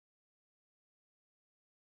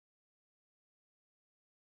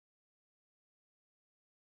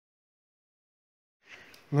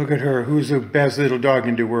Look at her. Who's the best little dog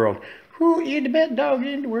in the world? Who is the best dog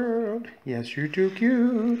in the world? Yes, you're too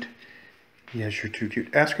cute. Yes, you're too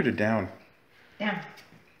cute. Ask her to down. Down.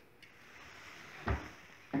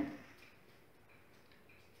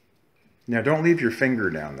 Now, don't leave your finger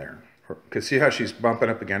down there. Because see how she's bumping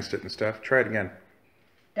up against it and stuff? Try it again.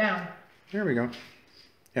 Down. There we go.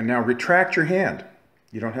 And now retract your hand.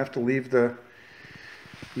 You don't have to leave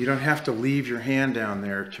your hand down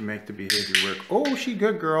there to make the behavior work. Oh, she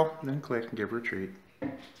good girl. And then click and give her a treat.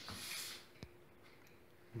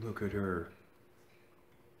 Look at her.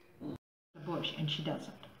 The bush, and she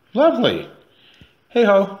doesn't. Lovely. Hey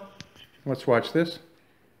ho. Let's watch this.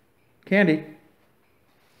 Candy.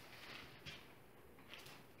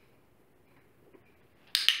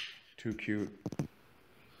 Too cute.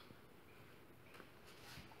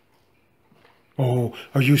 Oh,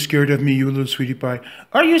 are you scared of me, you little sweetie pie?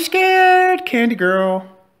 Are you scared, Candy girl?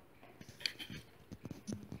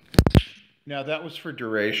 Now that was for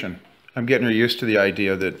duration. I'm getting her used to the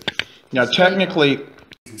idea that, now technically,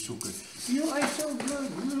 you're so good. You are so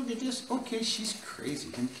good. Look at this. Okay, she's crazy.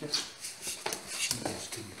 Give me a kiss. Yes,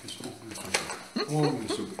 give me a kiss. Oh, you're so good. Oh, you're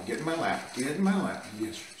so good. Get in my lap. Get in my lap.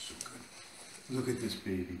 Yes, you're so good. Look at this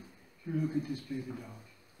baby. Look at this baby dog.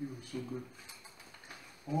 You are so good.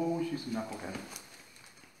 Oh, she's a knucklehead.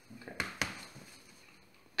 Okay.